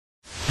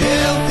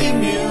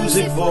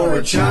music for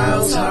a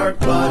child's heart,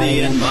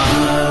 body, and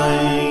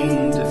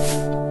mind.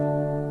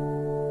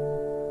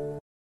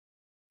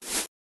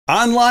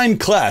 Online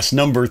class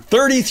number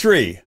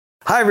 33.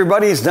 Hi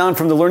everybody, it's Don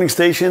from the Learning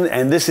Station,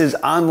 and this is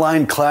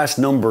online class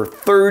number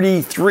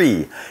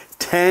 33.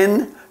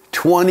 10,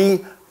 20,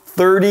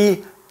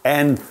 30,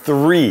 and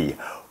 3.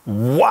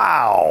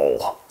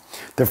 Wow!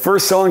 The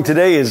first song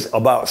today is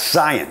about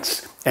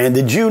science. And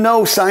did you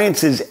know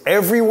science is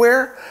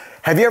everywhere?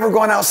 Have you ever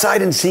gone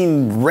outside and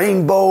seen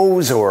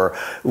rainbows or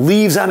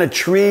leaves on a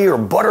tree or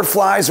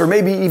butterflies, or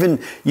maybe even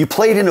you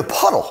played in a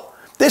puddle?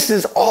 This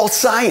is all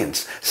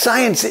science.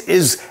 Science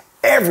is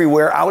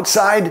everywhere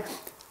outside.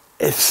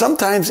 It's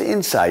sometimes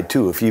inside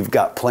too, if you've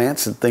got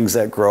plants and things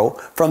that grow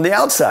from the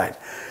outside.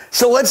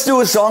 So let's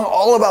do a song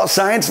all about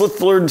science. Let's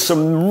learn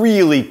some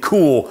really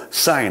cool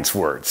science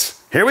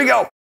words. Here we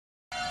go.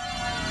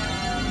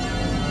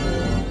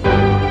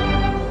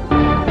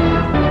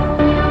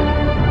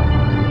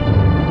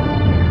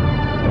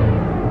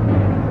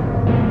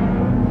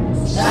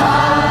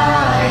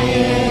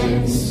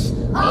 Science.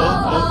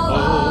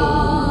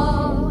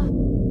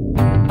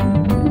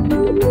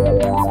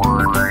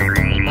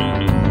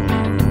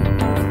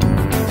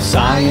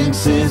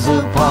 Science is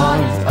a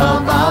part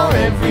of our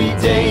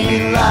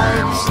everyday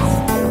lives.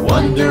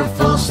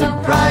 Wonderful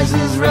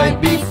surprises right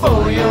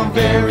before your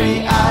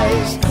very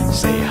eyes.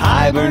 Say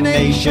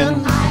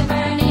hibernation,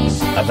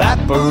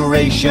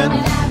 evaporation,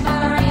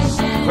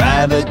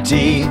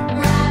 gravity,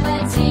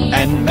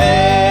 and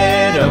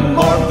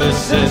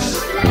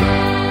metamorphosis.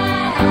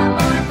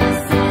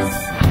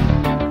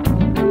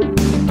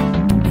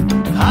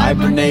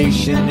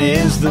 Hibernation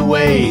is the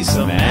way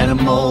some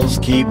animals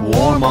keep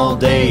warm all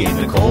day. In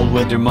the cold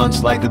winter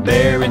months, like the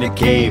bear in a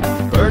cave,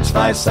 birds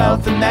fly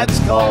south and that's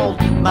called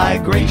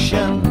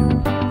migration.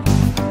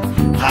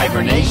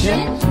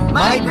 Hibernation,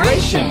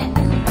 migration.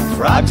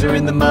 Frogs are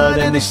in the mud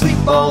and they sleep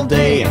all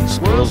day, and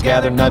squirrels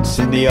gather nuts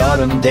in the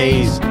autumn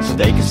days so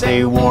they can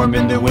stay warm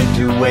in their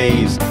winter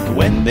ways.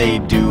 When they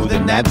do,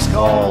 then that's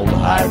called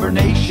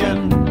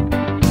hibernation.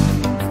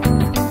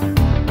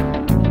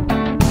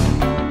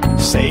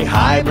 Say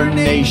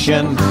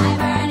hibernation,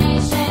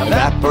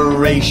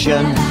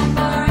 evaporation,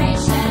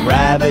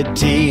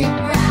 gravity,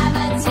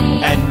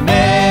 and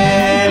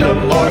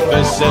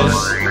metamorphosis.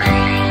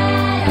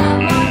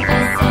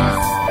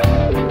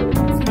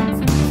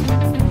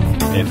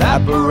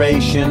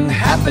 Evaporation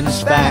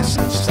happens fast.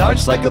 It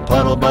starts like a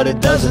puddle, but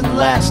it doesn't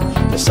last.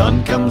 The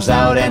sun comes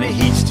out and it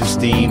heats to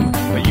steam,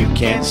 but you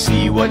can't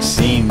see what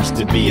seems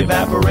to be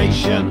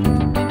evaporation.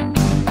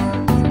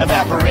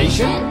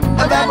 Evaporation,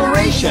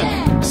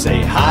 evaporation.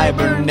 Say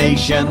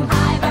hibernation,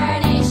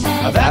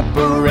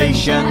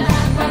 evaporation,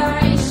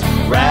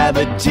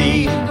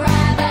 gravity,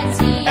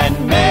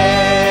 and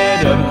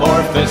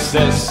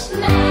metamorphosis.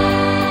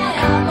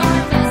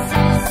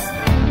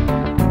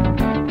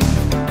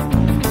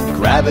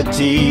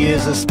 Gravity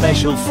is a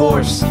special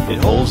force. It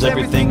holds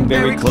everything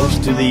very close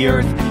to the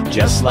earth,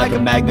 just like a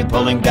magnet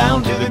pulling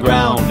down to the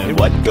ground. And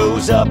what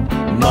goes up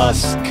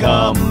must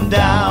come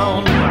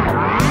down.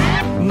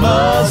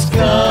 Must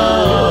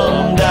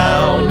come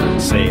down.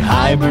 Say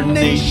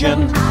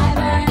hibernation,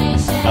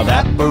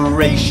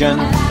 evaporation,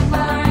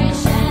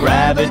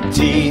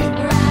 gravity,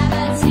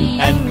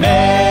 and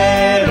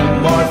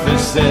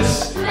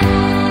metamorphosis.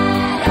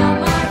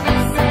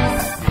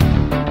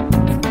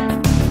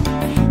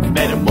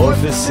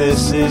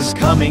 Metamorphosis is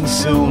coming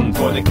soon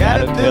for the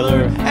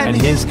caterpillar and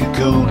his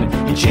cocoon.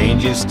 He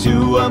changes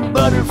to a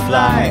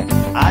butterfly.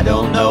 I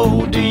don't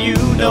know, do you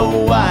know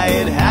why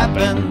it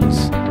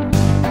happens?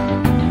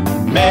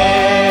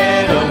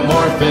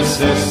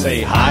 Metamorphosis.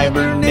 Say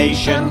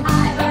hibernation,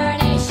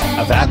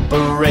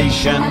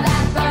 evaporation,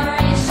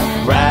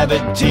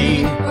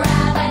 gravity,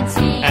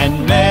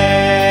 and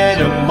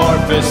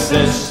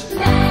metamorphosis.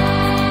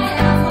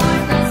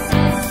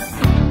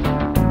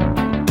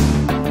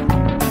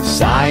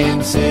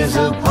 Science is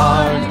a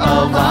part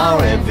of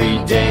our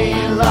everyday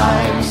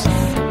lives.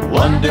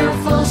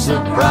 Wonderful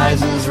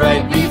surprises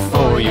right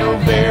before your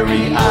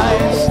very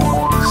eyes.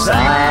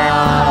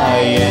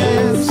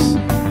 Science.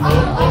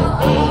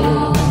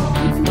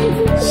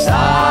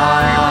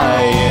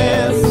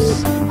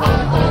 Science.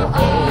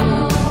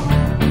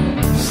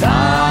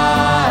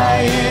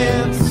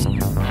 Science.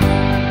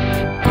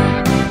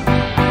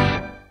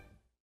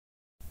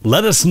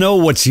 Let us know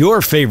what's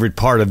your favorite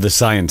part of the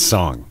science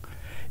song.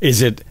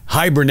 Is it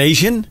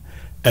hibernation,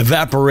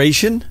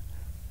 evaporation,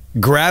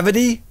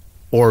 gravity,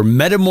 or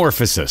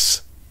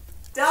metamorphosis?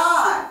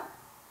 Don,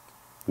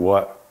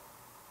 What?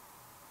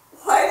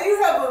 why do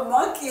you have a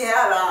monkey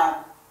hat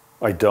on?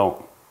 I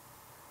don't.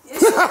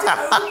 Yes, you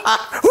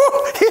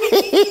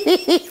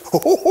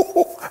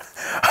do.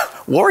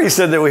 Lori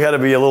said that we had to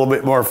be a little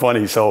bit more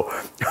funny, so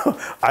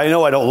I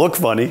know I don't look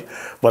funny,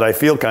 but I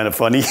feel kind of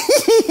funny.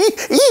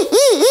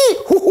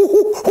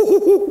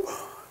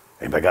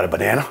 Anybody got a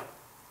banana?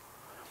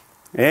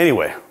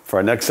 Anyway, for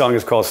our next song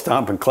is called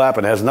Stomp and Clap.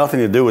 It has nothing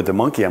to do with the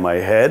monkey on my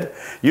head.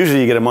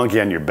 Usually you get a monkey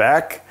on your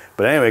back,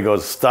 but anyway, it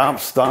goes stomp,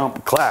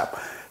 stomp,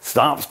 clap.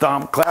 Stomp,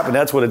 stomp, clap, and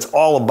that's what it's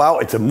all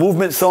about. It's a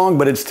movement song,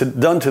 but it's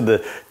done to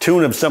the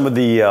tune of some of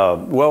the,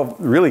 well,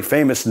 really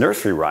famous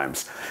nursery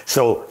rhymes.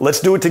 So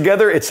let's do it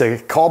together. It's a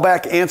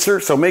callback answer,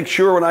 so make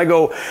sure when I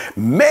go,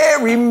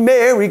 Mary,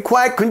 Mary,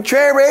 quite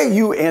contrary,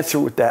 you answer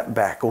with that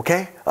back,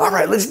 okay? All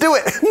right, let's do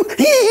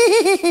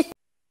it.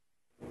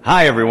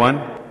 Hi everyone,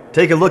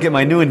 take a look at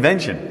my new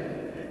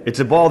invention. It's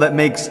a ball that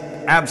makes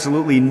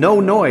absolutely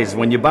no noise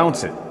when you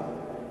bounce it.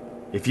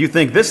 If you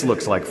think this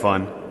looks like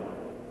fun,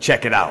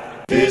 check it out.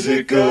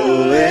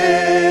 Physical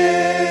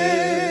ed.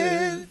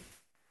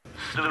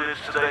 Students,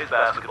 today's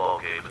basketball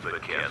game has been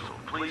canceled.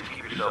 Please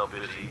keep yourself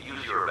busy.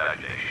 Use your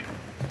imagination.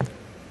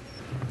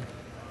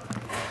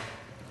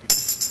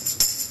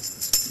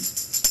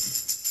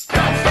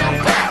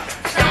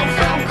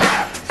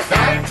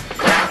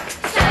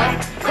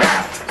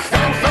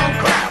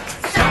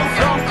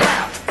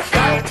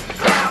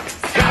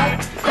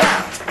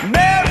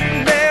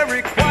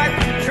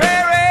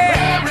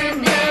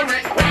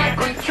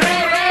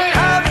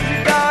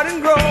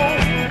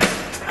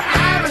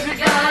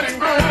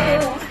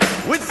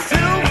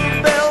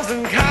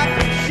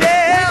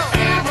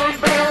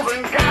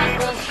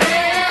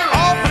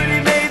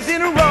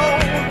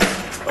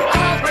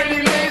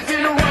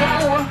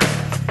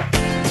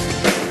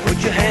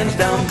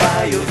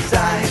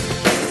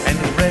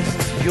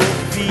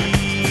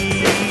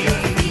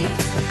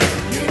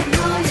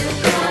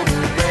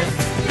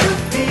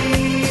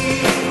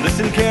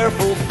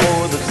 Careful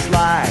for the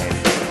slide,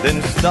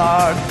 then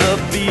start the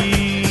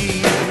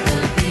beat.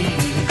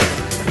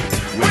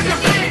 With your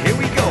feet, here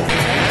we go.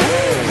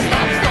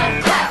 Stop,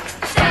 stop, clap.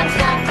 Stop,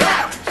 stop,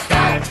 clap.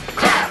 Stop,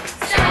 clap.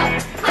 Stop,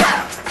 clap.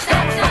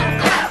 Stop, stop,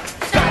 clap.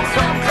 Stop,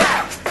 stop,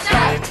 clap.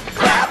 Stop,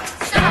 clap.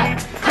 Stop,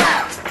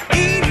 clap.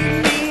 Eeny,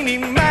 meeny,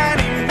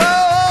 miny, mo.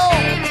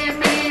 Eeny,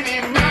 meeny,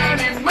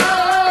 miny, mo.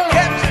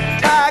 Catch a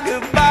tiger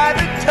by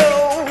the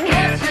toe.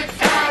 Catch a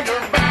tiger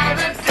by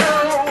the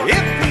toe.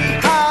 If he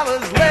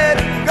hollers, let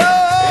him go.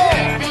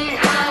 If he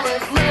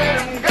hollers, let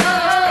him go.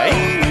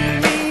 Eeny,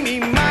 meeny,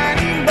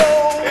 miny, mo.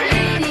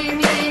 Eeny,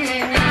 meeny,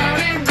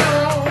 miny, mo.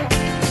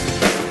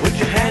 Put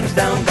your hands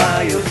down by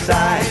your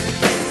side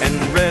and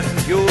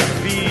rest your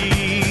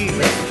feet.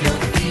 Rest your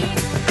feet.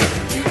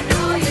 You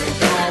know you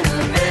gotta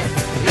rest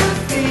your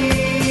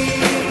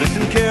feet.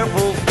 Listen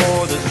careful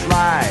for the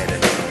slide,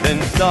 then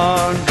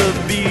start the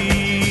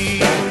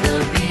beat. Start the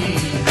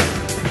beat.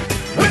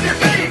 With your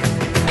feet.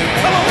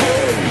 Come on.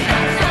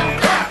 Stop, stop,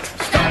 clap.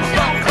 Stop,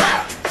 stop,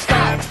 clap.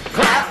 Stop,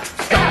 clap.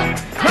 Stop,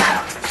 clap.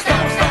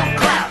 Stop, stop,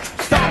 clap.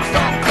 Stop,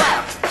 stop, clap.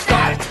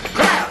 Stop,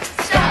 clap.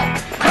 Stop,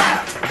 clap.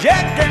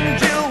 Jack and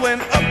Jill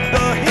went up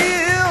the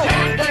hill.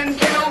 Jack and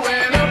Jill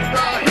went up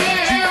the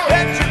hill. To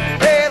fetch a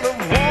pail of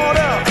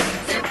water.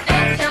 To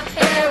fetch a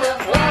pail of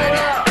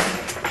water.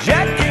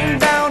 Jack came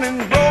down and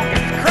broke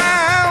his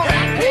crown.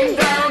 Jack came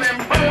down and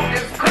broke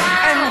his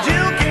crown. And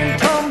Jill came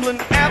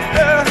tumbling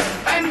after.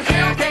 And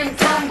Jill came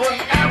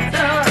tumbling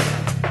after.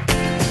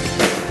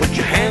 Put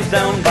your hands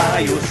down by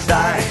your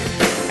side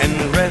and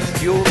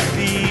rest your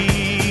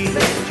feet.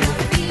 Rest your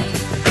feet.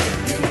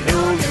 You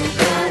know you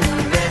gotta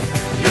rest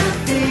your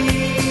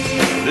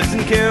feet.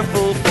 Listen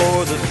careful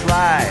for the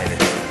slide,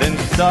 then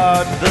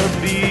start the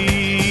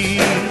beat.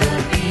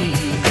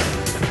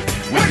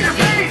 With your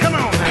feet, come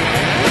on.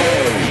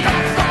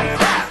 Stop, stop,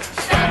 clap.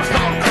 Stop,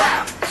 stop,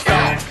 clap.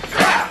 Stop,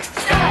 clap.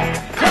 Stop,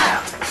 clap.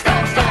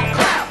 Stop, stop,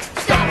 clap.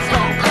 Stop,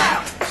 stop, clap.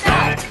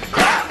 Stop,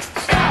 clap.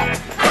 Stop,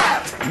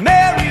 clap.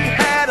 Mary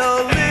had a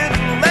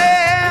little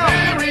lamb.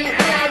 Mary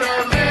had a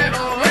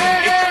little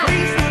lamb. Its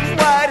fleece was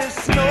white as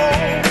snow.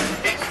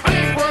 Its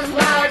fleece was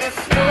white as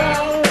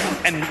snow.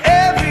 And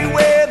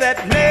everywhere that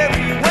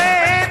Mary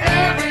went,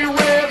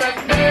 everywhere that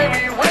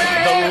Mary went,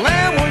 the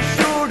lamb was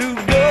sure to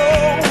go.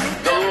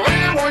 The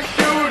lamb was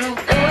sure to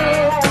go.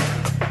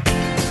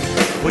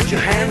 Put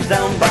your hands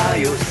down by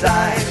your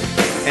side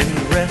and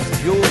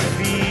rest your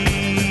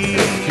feet.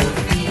 Rest your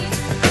feet.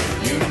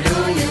 You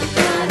know you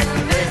gotta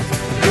rest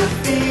your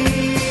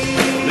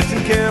feet.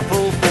 Listen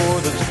careful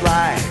for the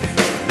slide,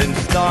 then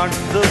start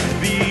the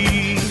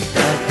beat.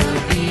 Start the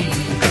beat.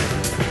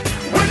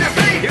 With your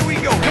feet, here we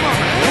go. Come on.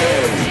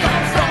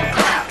 Stop, stop,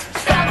 clap.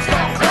 Stop,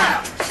 stop, clap.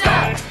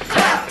 Stop,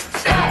 clap.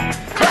 Stop,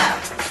 clap.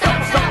 Stop,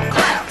 stop,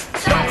 clap.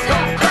 Stop,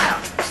 stop, clap.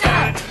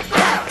 Stop,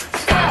 clap.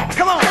 Stop.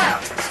 Come on.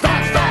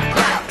 Stop, stop,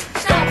 clap.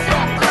 Stop,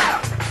 stop, clap.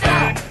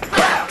 Stop,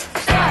 clap.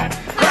 Stop,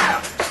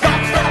 clap. Stop,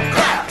 stop,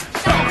 clap.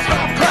 Stop,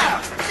 stop, clap.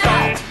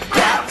 Stop,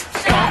 clap.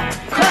 Stop,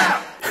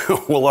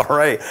 clap. Well, all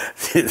right.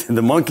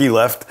 The monkey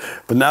left,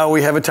 but now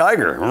we have a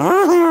tiger.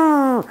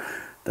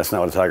 That's not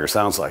what a tiger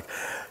sounds like.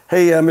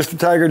 Hey, Mr.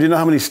 Tiger, do you know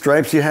how many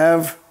stripes you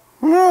have?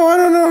 No, I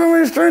don't know how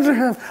many stripes I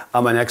have.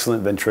 I'm an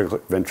excellent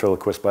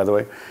ventriloquist, by the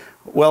way.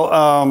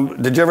 Well,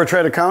 did you ever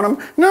try to count them?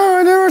 No,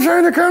 I never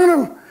tried to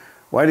count them.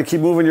 Why do you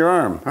keep moving your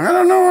arm? I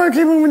don't know why I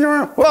keep moving your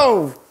arm.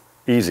 Whoa!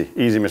 Easy,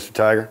 easy, Mr.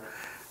 Tiger.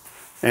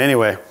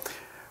 Anyway,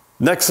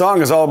 next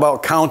song is all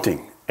about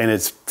counting, and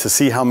it's to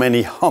see how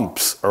many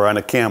humps are on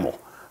a camel.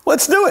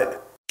 Let's do it.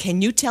 Can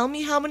you tell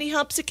me how many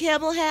humps a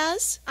camel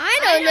has? I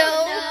don't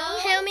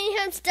know. How many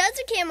humps does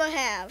a camel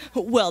have?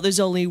 Well, there's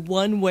only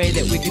one way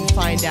that we can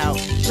find out.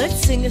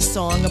 Let's sing a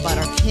song about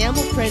our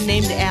camel friend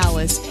named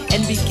Alice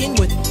and begin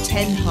with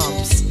 10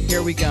 humps.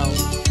 Here we go.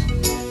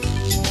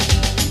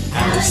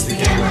 Alice the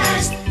camel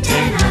has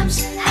 10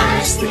 humps.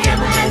 Alice the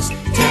camel has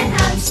 10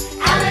 humps.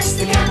 Alice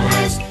the camel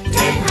has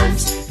 10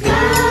 humps. Go,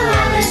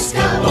 Alice,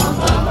 go. Whoa,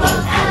 whoa,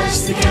 whoa.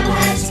 Alice the camel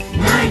has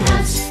 9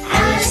 humps.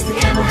 Alice the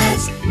camel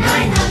has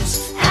 9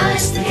 humps.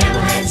 Alice the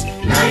camel has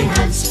 9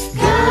 humps.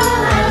 Go,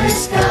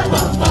 Alice, go. Whoa,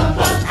 whoa,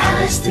 whoa.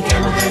 Alice the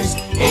camel has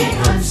 8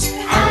 humps.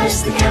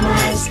 Alice the camel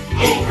has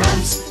 8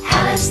 humps.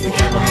 Alice the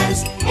camel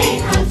has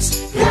 8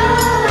 humps. Go,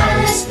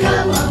 Alice, go.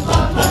 Whoa,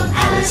 whoa, whoa.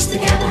 Alice the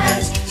camel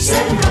has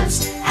 7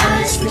 humps.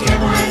 Alice the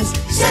camel has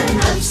 7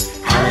 humps.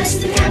 Alice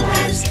the camel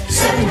has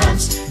 7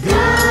 humps. Go,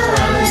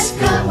 Alice,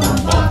 go. Whoa,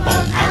 whoa,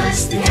 whoa.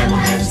 Alice the camel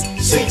has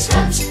 6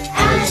 humps.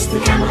 Alice the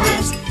camel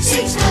has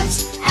 6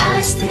 humps.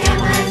 Alice the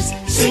camel has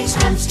 6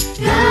 humps.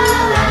 Go,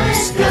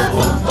 Alice, go.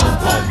 Whoa, whoa,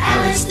 whoa.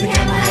 Alice the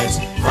camel has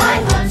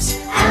 5 humps.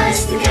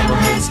 Alice the camel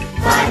has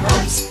 5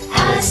 humps.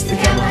 Alice the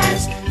camel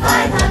has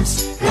 5 humps.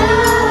 Go,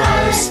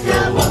 Alice, go.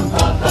 Whoa,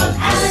 whoa, whoa.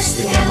 Alice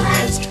the camel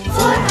has 4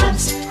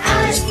 humps.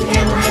 Alice the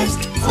camel has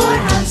 4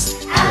 humps.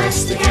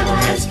 Alice the camel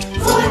has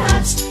 4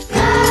 humps. Go,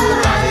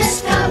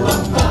 Alice, go. Whoa,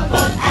 whoa,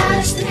 whoa.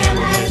 Alice the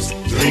camel has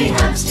 3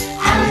 humps.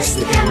 Alice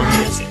the camel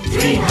has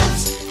 3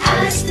 humps.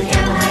 Alice the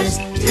camel has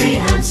 3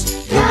 humps.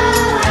 Go,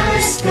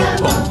 Alice, go.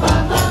 Whoa, whoa,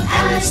 whoa.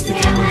 Alice the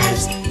camel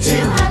has 2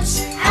 humps.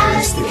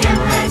 Alice the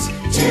camel has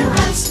 2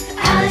 humps.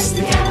 Alice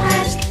the camel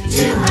has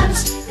 2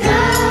 humps. Go,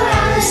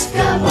 Alice,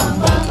 go. Whoa,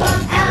 whoa, whoa.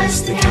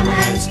 Alice the camel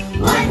has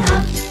 1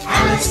 hump.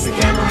 Alice the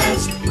camel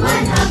has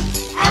 1 hump.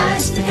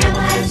 Alice the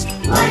camel has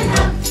 1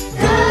 hump.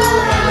 Go,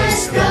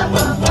 Alice, go.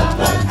 Whoa, whoa,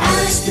 whoa.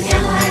 Alice the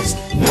camel has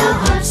no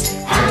humps.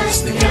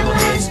 Alice the camel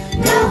has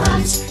no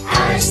humps.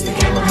 Alice the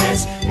camel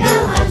has no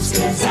humps.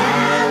 'Cause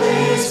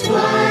Alice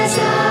was a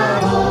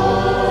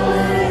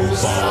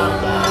horse.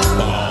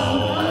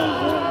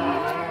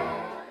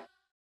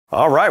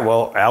 All right,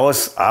 well,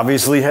 Alice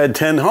obviously had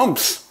 10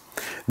 humps.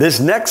 This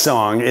next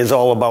song is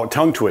all about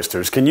tongue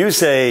twisters. Can you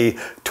say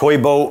toy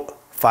boat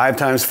 5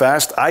 times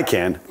fast? I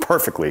can,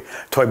 perfectly.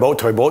 Toy boat,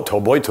 toy boy,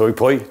 toy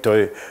boy,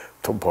 toy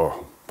boy.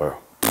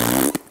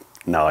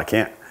 No, I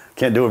can't.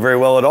 Can't do it very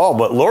well at all,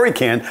 but Lori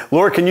can.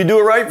 Lori, can you do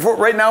it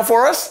right now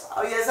for us?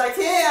 Oh, yes, I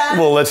can.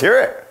 Well, let's hear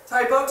it.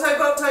 Toy boat, toy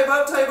boat, toy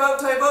boat, toy boat,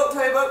 toy boat,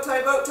 toy boat,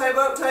 toy boat, toy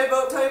boat, toy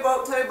boat, toy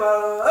boat, toy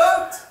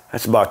boat.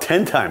 That's about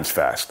 10 times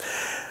fast.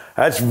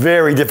 That's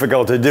very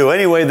difficult to do.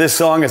 Anyway, this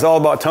song is all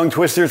about tongue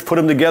twisters. Put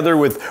them together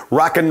with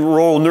rock and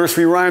roll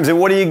nursery rhymes, and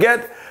what do you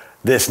get?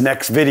 This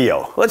next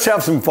video. Let's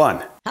have some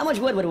fun. How much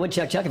wood would a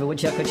woodchuck chuck if a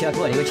woodchuck could chuck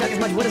wood? He would chuck as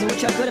much wood as a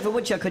woodchuck could if a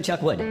woodchuck could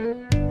chuck wood.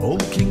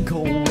 Old King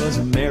Cole was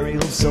a merry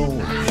old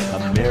soul.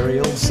 A merry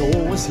old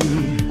soul was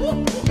he.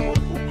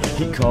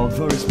 He called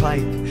for his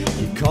pipe,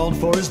 he called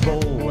for his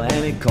bowl,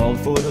 and he called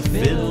for the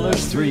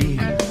fiddlers 3.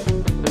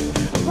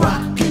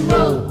 Rock and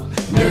roll,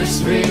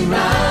 nursery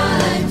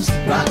rhymes.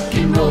 Rock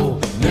and roll,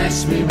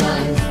 nursery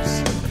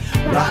rhymes.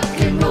 Rock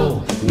and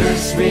roll,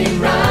 nursery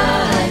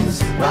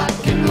rhymes.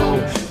 Rock and roll,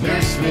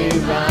 nursery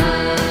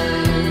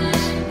rhymes.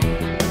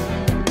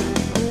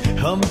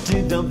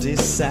 Humpty Dumpty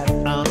sat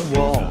on a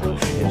wall,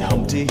 and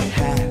Humpty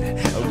had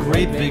a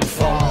great big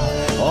fall.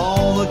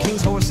 All the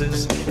king's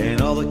horses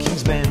and all the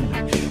king's men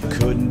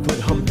couldn't put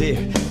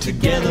Humpty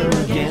together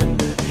again.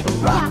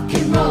 Rock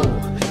and roll,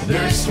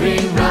 nursery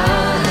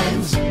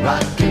rhymes.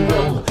 Rock and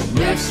roll,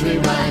 nursery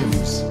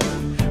rhymes.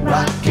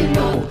 Rock and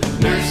roll,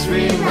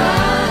 nursery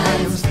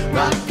rhymes.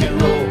 Rock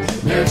and roll,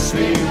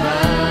 nursery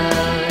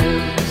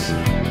rhymes.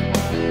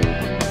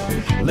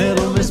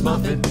 Little Miss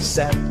Muffet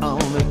sat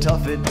on a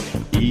tuffet,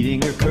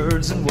 eating her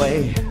curds and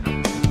whey.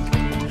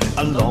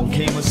 Along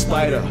came a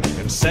spider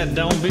and sat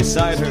down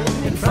beside her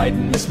and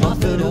frightened Miss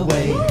Muffet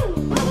away.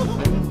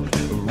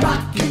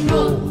 Rock and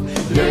roll,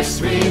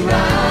 nursery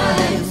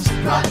rhymes.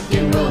 Rock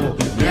and roll,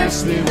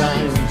 nursery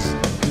rhymes.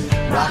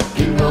 Rock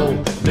and roll,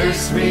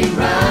 nursery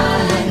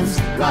rhymes.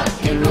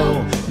 Rock and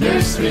roll,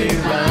 nursery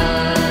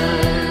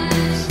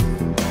rhymes.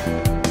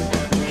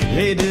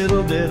 Hey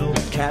diddle diddle,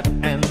 cat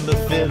and the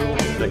fiddle,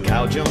 the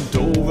cow jumped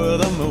over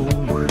the moon.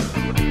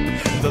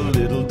 The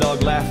little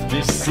dog laughed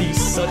to see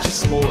such a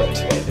sport,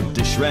 and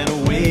Dish ran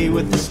away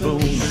with the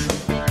spoon.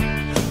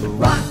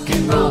 Rock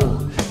and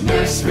roll,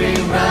 nursery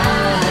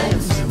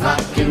rhymes.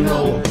 Rock and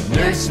roll,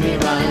 nursery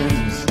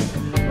rhymes.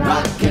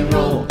 Rock and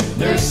roll,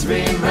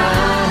 nursery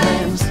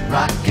rhymes.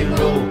 Rock and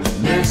roll,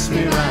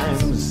 nursery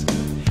rhymes.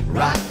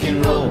 Rock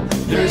and roll,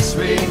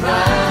 nursery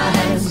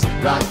rhymes.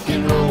 Rock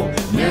and roll,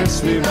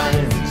 nursery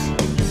rhymes.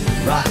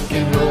 Rock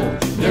and roll,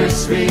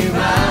 nursery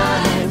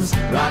rhymes.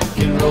 Rock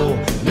and roll,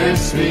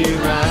 nursery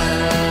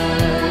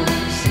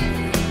rhymes.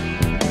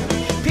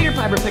 Peter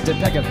Piper picked a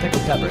peck of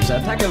pickled peppers. A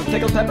peck of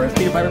pickled peppers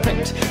Peter Piper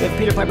picked. If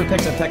Peter Piper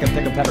picks a peck of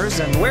pickled peppers,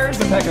 and where's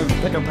the peck of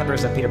pickled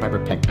peppers that Peter Piper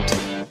picked?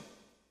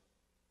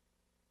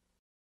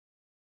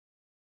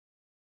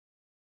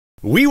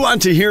 We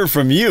want to hear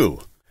from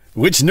you.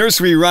 Which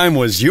nursery rhyme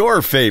was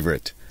your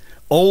favorite?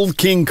 Old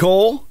King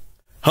Cole,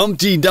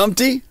 Humpty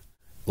Dumpty,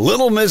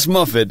 Little Miss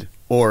Muffet,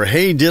 or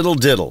Hey Diddle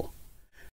Diddle?